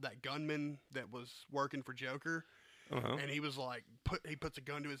gunman that was working for Joker? Uh-huh. And he was like, he puts a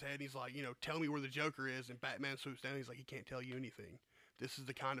gun to his head, and he's like, tell me where the Joker is. And Batman swoops down, he's like, he can't tell you anything. This is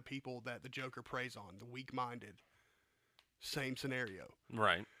the kind of people that the Joker preys on, the weak-minded. Same scenario.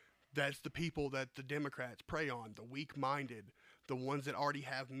 Right. That's the people that the Democrats prey on, the weak-minded, the ones that already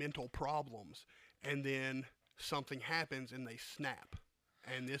have mental problems. And then something happens and they snap.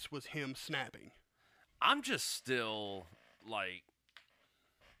 And this was him snapping. I'm just still like,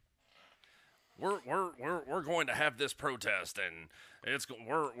 we're going to have this protest, and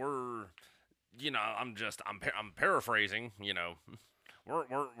we're I'm paraphrasing,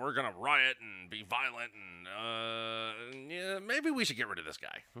 we're gonna riot and be violent, and yeah, maybe we should get rid of this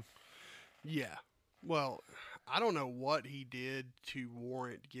guy. Yeah. Well, I don't know what he did to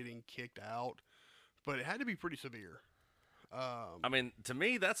warrant getting kicked out, but it had to be pretty severe. I mean, to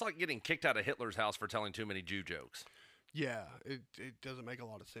me, that's like getting kicked out of Hitler's house for telling too many Jew jokes. Yeah, it doesn't make a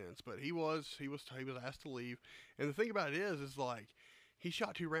lot of sense, but he was asked to leave, and the thing about it is like he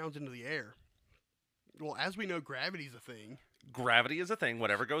shot 2 rounds into the air. Well, as we know, gravity's a thing. Gravity is a thing.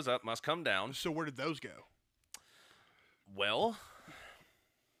 Whatever goes up must come down. So where did those go? Well,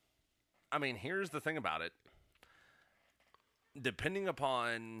 I mean, here's the thing about it. Depending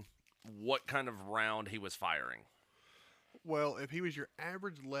upon what kind of round he was firing. Well, if he was your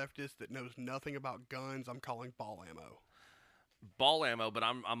average leftist that knows nothing about guns, I'm calling ball ammo. Ball ammo, but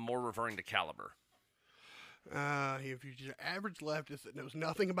I'm more referring to caliber. If you're your average leftist that knows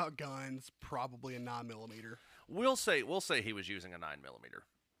nothing about guns, probably a 9mm. We'll say he was using a 9mm.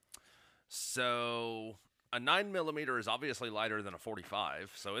 So a 9mm is obviously lighter than a .45,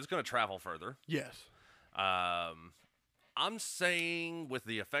 so it's going to travel further. Yes. I'm saying with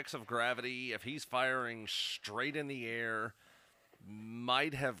the effects of gravity, if he's firing straight in the air,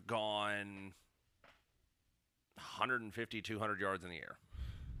 might have gone 150, 200 yards in the air.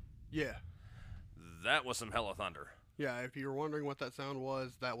 Yeah. That was some hella thunder. Yeah, if you were wondering what that sound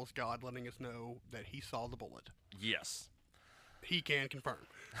was, that was God letting us know that he saw the bullet. Yes. He can confirm.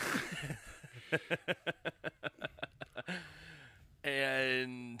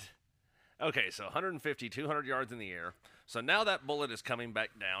 And okay, so 150, 200 yards in the air. So now that bullet is coming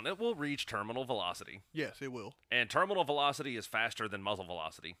back down. It will reach terminal velocity. Yes, it will. And terminal velocity is faster than muzzle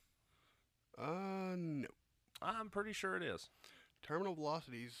velocity. No. I'm pretty sure it is. Terminal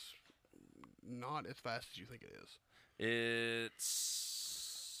velocity's not as fast as you think it is.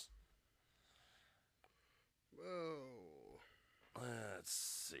 It's... Oh. Let's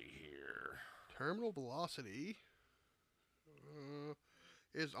see here. Terminal velocity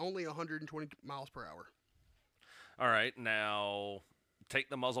is only 120 miles per hour. All right, now take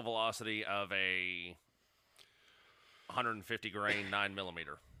the muzzle velocity of a 150 grain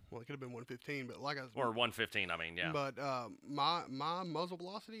 9mm. Well, it could have been 115, but like I Or 115, I mean, yeah. But my muzzle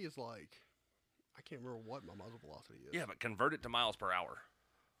velocity is like, I can't remember what my muzzle velocity is. Yeah, but convert it to miles per hour.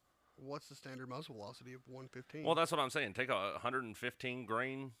 What's the standard muzzle velocity of 115? Well, that's what I'm saying. Take a 115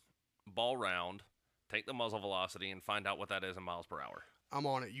 grain ball round, take the muzzle velocity, and find out what that is in miles per hour. I'm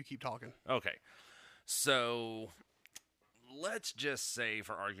on it. You keep talking. Okay. So let's just say,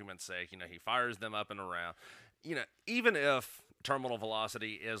 for argument's sake, he fires them up and around. Even if terminal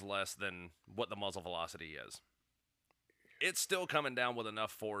velocity is less than what the muzzle velocity is, it's still coming down with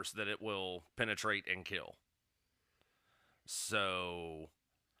enough force that it will penetrate and kill. So,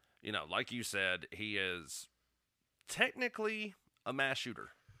 like you said, he is technically a mass shooter.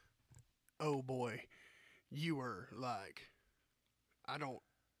 Oh, boy. You were like,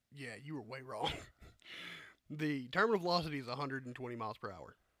 you were way wrong. The terminal velocity is 120 miles per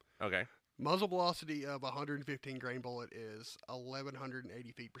hour. Okay. Muzzle velocity of a 115 grain bullet is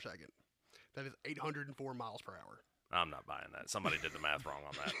 1,180 feet per second. That is 804 miles per hour. I'm not buying that. Somebody did the math wrong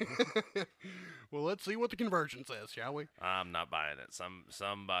on that. Well, let's see what the conversion says, shall we? I'm not buying it.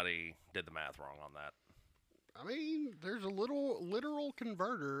 Somebody did the math wrong on that. I mean, there's a little literal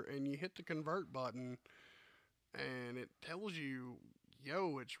converter, and you hit the convert button, and it tells you,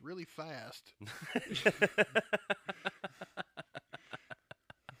 yo, it's really fast.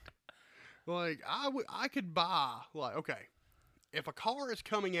 Like, I could buy, like, okay, if a car is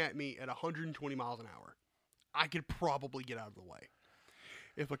coming at me at 120 miles an hour, I could probably get out of the way.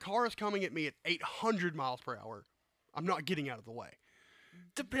 If a car is coming at me at 800 miles per hour, I'm not getting out of the way.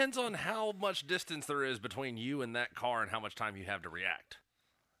 Depends on how much distance there is between you and that car and how much time you have to react.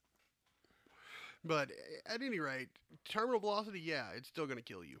 But at any rate, terminal velocity, yeah, it's still going to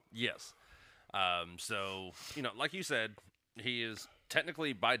kill you. Yes. So, like you said, he is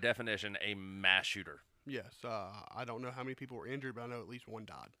technically, by definition, a mass shooter. Yes. I don't know how many people were injured, but I know at least one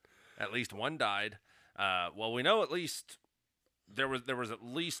died. At least one died. Well, we know at least there was at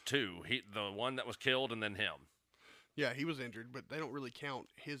least two. The one that was killed and then him. Yeah, he was injured, but they don't really count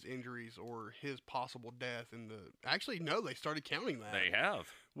his injuries or his possible death in the... Actually, no, they started counting that. They have.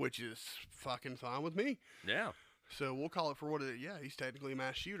 Which is fucking fine with me. Yeah. So we'll call it for what it is. Yeah, he's technically a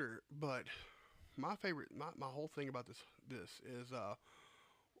mass shooter, but my favorite... My whole thing about this is,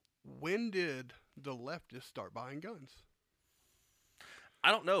 when did the leftists start buying guns? I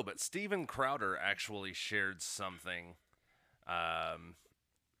don't know, but Steven Crowder actually shared something.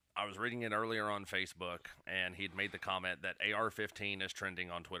 I was reading it earlier on Facebook, and he'd made the comment that AR-15 is trending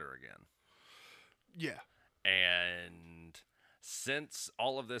on Twitter again. Yeah. And since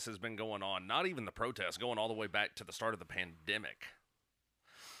all of this has been going on, not even the protests, going all the way back to the start of the pandemic,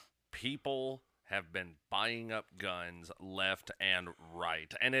 people have been buying up guns left and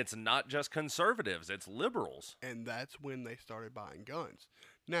right. And it's not just conservatives, it's liberals. And that's when they started buying guns.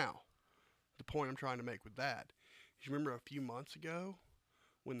 Now, the point I'm trying to make with that is, you remember a few months ago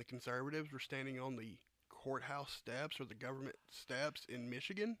when the conservatives were standing on the courthouse steps or the government steps in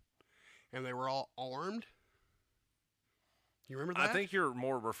Michigan, and they were all armed? You remember that? I think you're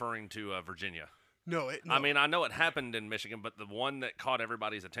more referring to Virginia. No. I mean, I know it happened in Michigan, but the one that caught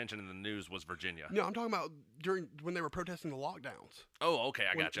everybody's attention in the news was Virginia. No, I'm talking about when they were protesting the lockdowns. Oh, okay,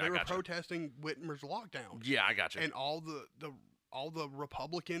 I got you. They were protesting Whitmer's lockdown. Yeah, I got you. And all the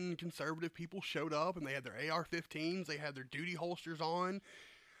Republican conservative people showed up, and they had their AR-15s, they had their duty holsters on.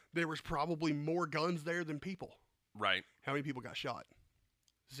 There was probably more guns there than people. Right. How many people got shot?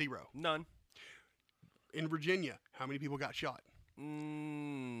 0. None. In Virginia, how many people got shot? Let's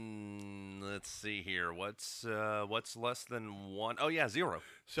see here. What's less than 1? Oh yeah, 0.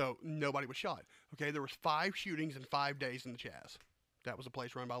 So nobody was shot. Okay, there was 5 shootings in 5 days in the Chaz. That was a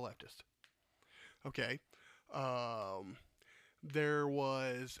place run by leftists. Okay. There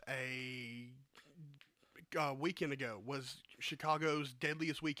was a weekend ago was Chicago's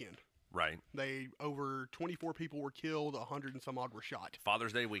deadliest weekend. Right. Over 24 people were killed, 100 and some odd were shot.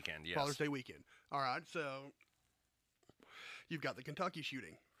 Father's Day weekend, yes. Father's Day weekend. All right, so You've got the Kentucky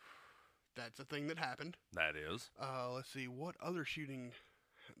shooting. That's a thing that happened. That is. Let's see, what other shooting?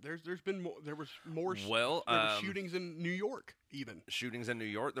 There's been more. There was more. Well, there were shootings in New York, even. Shootings in New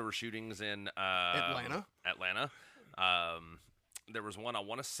York. There were shootings in Atlanta. There was one. I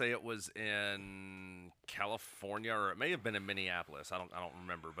want to say it was in California, or it may have been in Minneapolis. I don't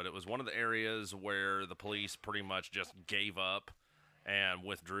remember, but it was one of the areas where the police pretty much just gave up and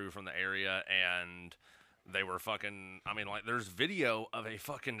withdrew from the area, and they were fucking. I mean, like, there's video of a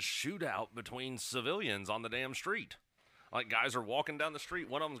fucking shootout between civilians on the damn street. Like, guys are walking down the street.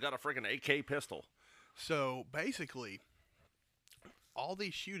 One of them's got a freaking AK pistol. So basically, all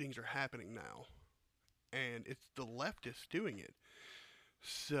these shootings are happening now, and it's the leftists doing it.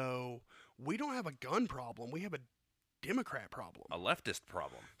 So we don't have a gun problem. We have a Democrat problem. A leftist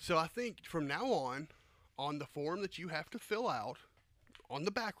problem. So I think from now on the form that you have to fill out on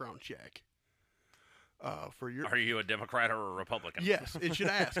the background check, for your... Are you a Democrat or a Republican? Yes, it should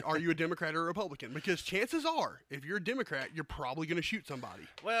ask, are you a Democrat or a Republican? Because chances are, if you're a Democrat, you're probably going to shoot somebody.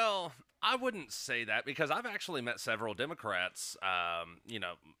 Well, I wouldn't say that, because I've actually met several Democrats.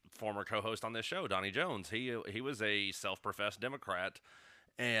 Former co-host on this show, Donnie Jones. He was a self-professed Democrat,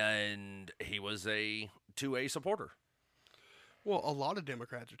 and he was a 2A supporter. Well, a lot of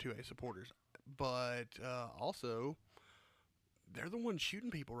Democrats are 2A supporters, but also they're the ones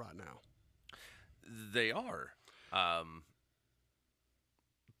shooting people right now. They are.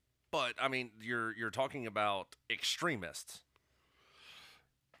 But I mean, you're talking about extremists.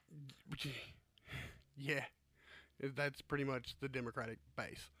 Yeah, that's pretty much the Democratic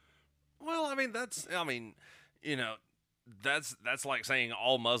base. Well, I mean, that's like saying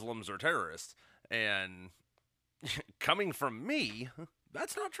all Muslims are terrorists, and coming from me,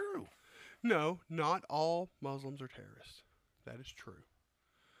 that's not true. No, not all Muslims are terrorists. That is true.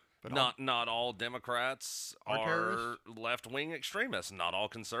 But not all Democrats are left-wing extremists. Not all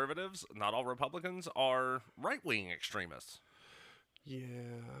conservatives, not all Republicans are right-wing extremists.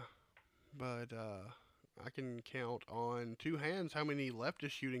 Yeah, but I can count on two hands how many leftist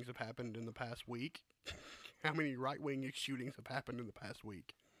shootings have happened in the past week. How many right-wing shootings have happened in the past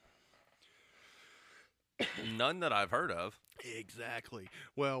week? None that I've heard of. Exactly.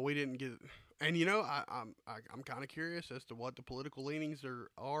 Well, we didn't get, and I'm kind of curious as to what the political leanings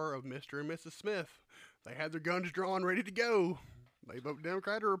are of Mr. and Mrs. Smith. They had their guns drawn, ready to go. They vote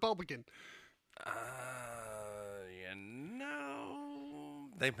Democrat or Republican. Hey,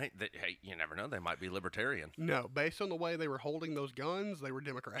 you never know. They might be libertarian. No, based on the way they were holding those guns, they were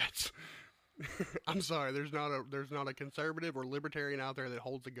Democrats. I'm sorry, there's not a conservative or libertarian out there that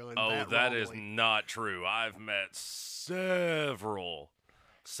holds a gun. Oh, that is not true. I've met several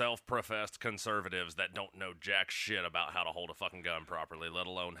self-professed conservatives that don't know jack shit about how to hold a fucking gun properly, let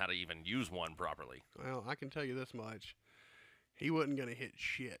alone how to even use one properly. Well, I can tell you this much. He wasn't going to hit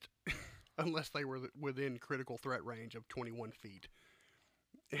shit unless they were within critical threat range of 21 feet.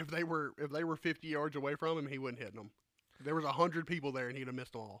 If they were 50 yards away from him, he wouldn't hit them. There was 100 people there, and he'd have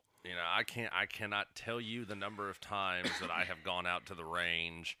missed them all. You know, I cannot tell you the number of times that I have gone out to the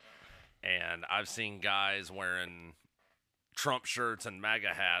range, and I've seen guys wearing Trump shirts and MAGA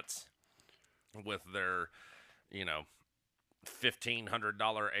hats with their, $1,500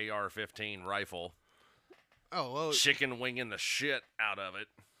 AR-15 rifle. Oh, well, chicken winging the shit out of it.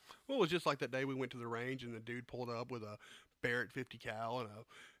 Well, it was just like that day we went to the range, and the dude pulled up with a Barrett 50 cal and a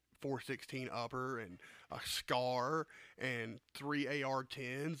 416 upper and a SCAR and 3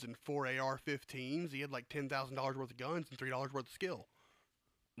 AR-10s and 4 AR-15s. He had like $10,000 worth of guns and $3 worth of skill.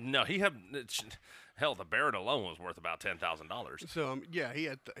 No, hell, the Barrett alone was worth about $10,000. So yeah, he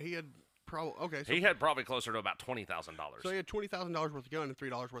had probably So he had probably closer to about $20,000. So he had $20,000 worth of gun and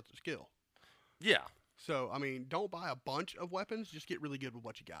 $3 worth of skill. Yeah. So, I mean, don't buy a bunch of weapons. Just get really good with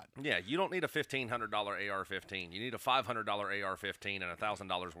what you got. Yeah, you don't need a $1,500 AR-15. You need a $500 AR-15 and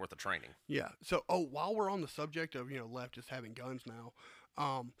 $1,000 worth of training. Yeah. So, while we're on the subject of, leftists having guns now,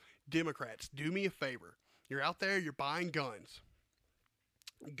 Democrats, do me a favor. You're out there, you're buying guns.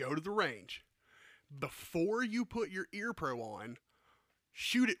 Go to the range. Before you put your ear pro on,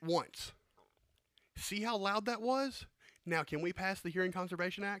 shoot it once. See how loud that was? Now, can we pass the Hearing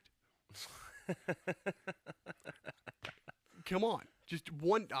Conservation Act? Come on, just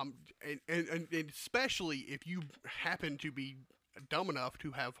one, and especially if you happen to be dumb enough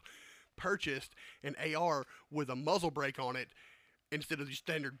to have purchased an AR with a muzzle brake on it instead of the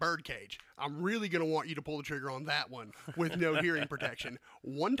standard birdcage. I'm really going to want you to pull the trigger on that one with no hearing protection.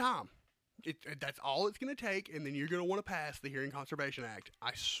 One time. That's all it's going to take, and then you're going to want to pass the Hearing Conservation Act.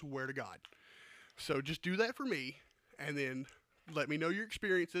 I swear to God. So just do that for me, and then let me know your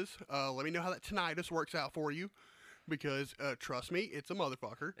experiences. Let me know how that tinnitus works out for you. because trust me, it's a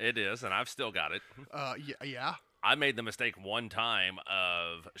motherfucker. It is, and I've still got it. Yeah. I made the mistake one time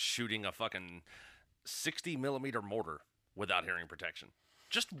of shooting a fucking 60 millimeter mortar without hearing protection,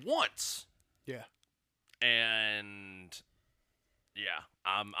 just once. Yeah. And yeah,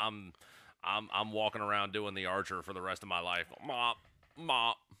 I'm walking around doing the Archer for the rest of my life. Mop,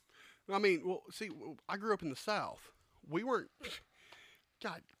 mop. I mean, well, see, I grew up in the South. We weren't.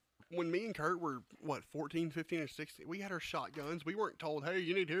 God, when me and Kurt were, 14, 15, or 16, we had our shotguns. We weren't told, hey,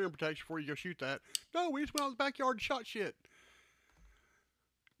 you need hearing protection before you go shoot that. No, we just went out in the backyard and shot shit.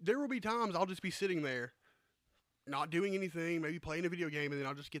 There will be times I'll just be sitting there, not doing anything, maybe playing a video game, and then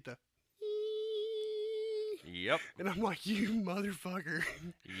I'll just get the. Yep. And I'm like, you motherfucker.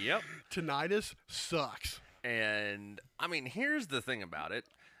 Yep. Tinnitus sucks. And, I mean, here's the thing about it.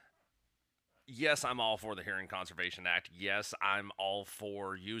 Yes, I'm all for the Hearing Conservation Act. Yes, I'm all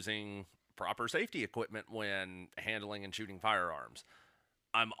for using proper safety equipment when handling and shooting firearms.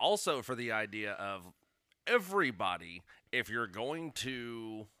 I'm also for the idea of everybody, if you're going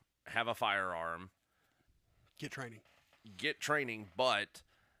to have a firearm, Get training, but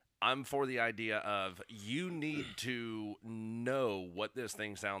I'm for the idea of you need to know what this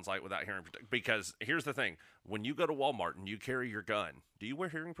thing sounds like without hearing protection. Because here's the thing. When you go to Walmart and you carry your gun, do you wear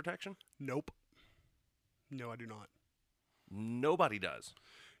hearing protection? Nope. No, I do not. Nobody does.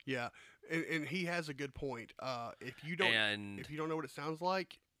 Yeah, and he has a good point. If you don't know what it sounds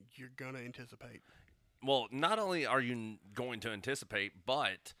like, you're gonna anticipate. Well, not only are you going to anticipate,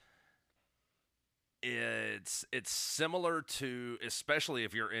 but it's similar to, especially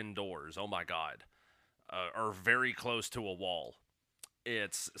if you're indoors. Oh my God, or very close to a wall.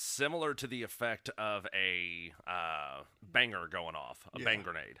 It's similar to the effect of a banger going off, a bang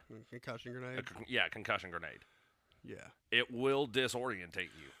grenade. Concussion grenade? Concussion grenade. Yeah. It will disorientate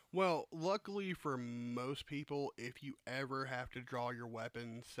you. Well, luckily for most people, if you ever have to draw your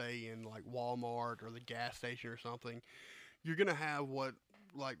weapon, say in like Walmart or the gas station or something, you're going to have what,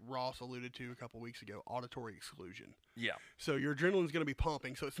 like Ross alluded to a couple weeks ago, auditory exclusion. Yeah. So your adrenaline's going to be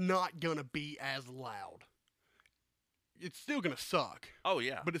pumping, so it's not going to be as loud. It's still going to suck. Oh,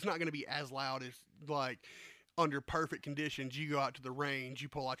 yeah. But it's not going to be as loud as, like, under perfect conditions, you go out to the range, you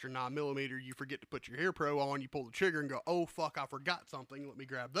pull out your 9mm, you forget to put your Hear Pro on, you pull the trigger and go, oh, fuck, I forgot something, let me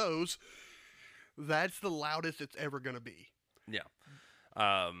grab those. That's the loudest it's ever going to be. Yeah.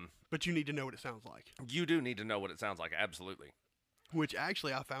 But you need to know what it sounds like. You do need to know what it sounds like, absolutely. Which,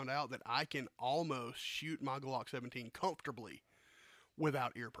 actually, I found out that I can almost shoot my Glock 17 comfortably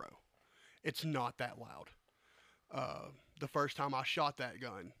without Ear Pro. It's not that loud. The first time I shot that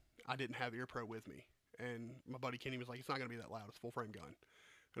gun, I didn't have Ear Pro with me. And my buddy Kenny was like, it's not going to be that loud. It's a full-frame gun.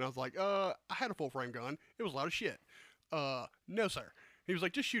 And I was like, I had a full-frame gun. It was loud as shit. No, sir. He was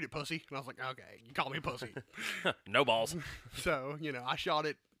like, just shoot it, pussy. And I was like, okay, you call me a pussy. No balls. So, I shot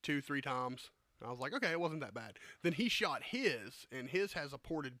it 2-3 times. And I was like, okay, it wasn't that bad. Then he shot his, and his has a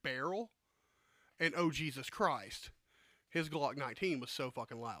ported barrel. And oh, Jesus Christ. His Glock 19 was so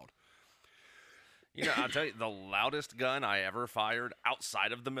fucking loud. I'll tell you, the loudest gun I ever fired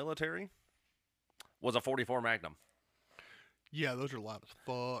outside of the military was a .44 Magnum. Yeah, those are loud as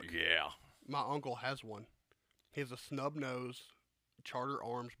fuck. Yeah. My uncle has one. He has a snub nose Charter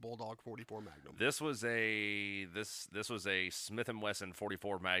Arms Bulldog .44 Magnum. This was a Smith & Wesson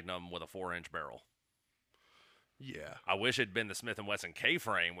 .44 Magnum with a 4-inch barrel. Yeah. I wish it'd been the Smith & Wesson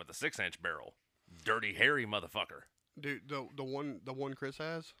K-frame with a 6-inch barrel. Dirty, hairy motherfucker. Dude, the one Chris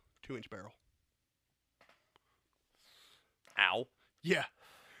has, 2-inch barrel. Ow. Yeah.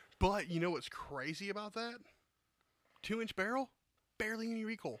 But you know what's crazy about that? 2-inch barrel, barely any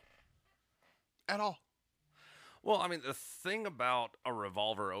recoil. At all. Well, I mean, the thing about a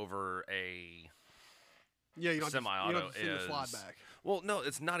revolver over a semi-auto is... slide back. Well, no,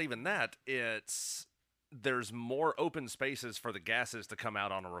 it's not even that. There's more open spaces for the gases to come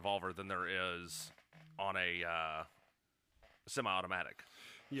out on a revolver than there is on a semi-automatic.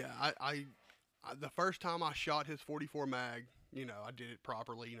 Yeah, I the first time I shot his .44 mag, I did it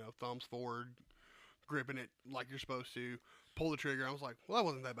properly, thumbs forward, gripping it like you're supposed to, pull the trigger. I was like, well, that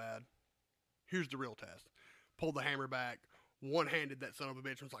wasn't that bad. Here's the real test. Pulled the hammer back, one-handed that son of a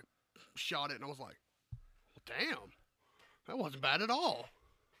bitch, and was like, shot it, and I was like, well, damn, that wasn't bad at all.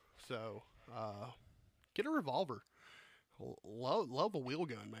 So, get a revolver. Love a wheel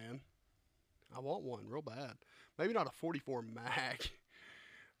gun, man. I want one real bad. Maybe not a .44 mag.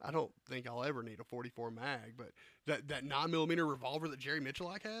 I don't think I'll ever need a .44 mag, but that 9mm revolver that Jerry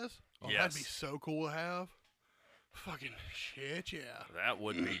Mitchellak has, yes. That'd be so cool to have. Fucking shit, yeah. That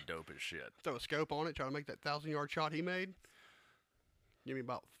would be dope as shit. Throw a scope on it, try to make that 1,000-yard shot he made. Give me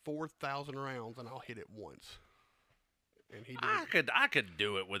about 4,000 rounds, and I'll hit it once. and he did it. I could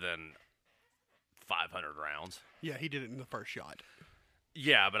do it within 500 rounds. Yeah, he did it in the first shot.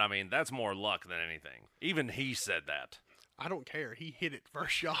 Yeah, but I mean, that's more luck than anything. Even he said that. I don't care. He hit it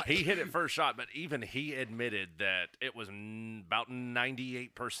first shot. He hit it first shot, but even he admitted that it was about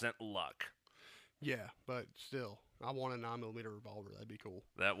 98% luck. Yeah, but still, I want a 9mm revolver. That'd be cool.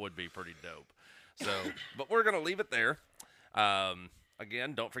 That would be pretty dope. So, but we're going to leave it there.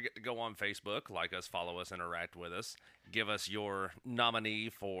 Again, don't forget to go on Facebook, like us, follow us, interact with us. Give us your nominee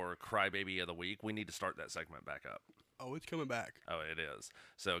for Crybaby of the Week. We need to start that segment back up. Oh, it's coming back. Oh, it is.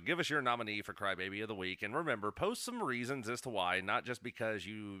 So give us your nominee for Crybaby of the Week. And remember, post some reasons as to why, not just because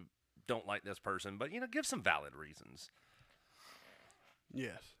you don't like this person, but, give some valid reasons.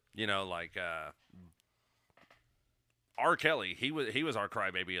 Yes. Like R. Kelly, he was our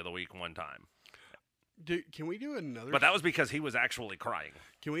Crybaby of the Week one time. Dude, can we do another? But that was because he was actually crying.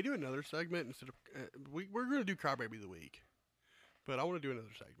 Can we do another segment instead of we're going to do Crybaby of the Week, but I want to do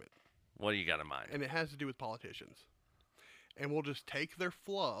another segment. What do you got in mind? And it has to do with politicians. And we'll just take their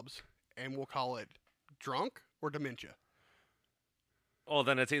flubs and we'll call it drunk or dementia. Well,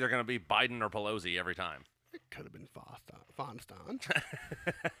 then it's either going to be Biden or Pelosi every time. It could have been Feinstein.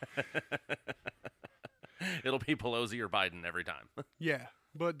 It'll be Pelosi or Biden every time. Yeah,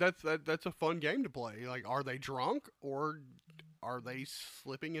 but that's a fun game to play. Like, are they drunk or are they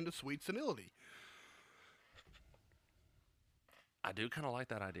slipping into sweet senility? I do kind of like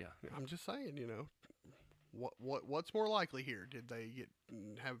that idea. I'm just saying, what's more likely here? Did they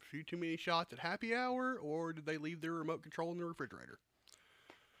have a few too many shots at happy hour, or did they leave their remote control in the refrigerator?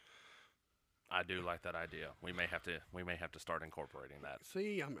 I do like that idea. We may have to start incorporating that.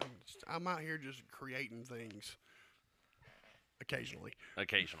 See, I'm out here just creating things. Occasionally.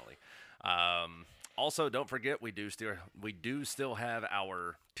 Also, don't forget we do still have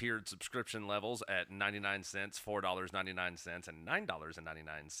our tiered subscription levels at 99 cents, $4.99, and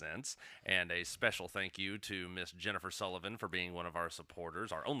 $9.99. And a special thank you to Miss Jennifer Sullivan for being one of our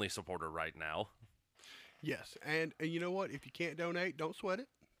supporters, our only supporter right now. Yes, and you know what? If you can't donate, don't sweat it.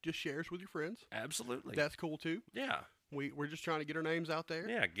 Just share us with your friends. Absolutely. That's cool too. Yeah. We're just trying to get our names out there.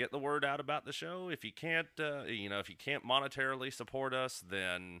 Yeah, get the word out about the show. If you can't, if you can't monetarily support us,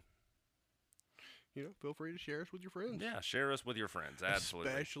 then feel free to share us with your friends. Yeah, share us with your friends.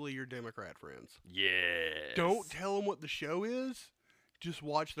 Absolutely. Especially your Democrat friends. Yes. Don't tell them what the show is. Just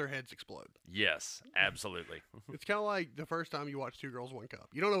watch their heads explode. Yes, absolutely. It's kind of like the first time you watch Two Girls, One Cup.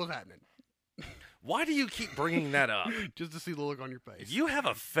 You don't know what's happening. Why do you keep bringing that up? Just to see the look on your face. You have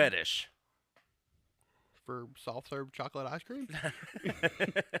a fetish for soft serve chocolate ice cream?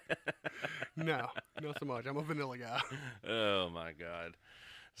 No, not so much. I'm a vanilla guy. Oh my God.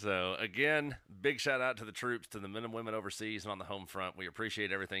 So again, big shout out to the troops, to the men and women overseas and on the home front. We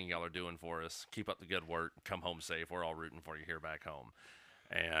appreciate everything y'all are doing for us. Keep up the good work. Come home safe. We're all rooting for you here back home.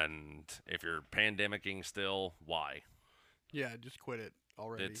 And if you're pandemicking still, why? Yeah, just quit it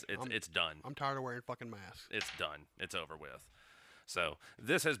already. It's done. I'm tired of wearing fucking masks. It's done. It's over with. So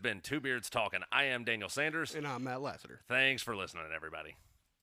this has been Two Beards Talking. I am Daniel Sanders. And I'm Matt Lassiter. Thanks for listening, everybody.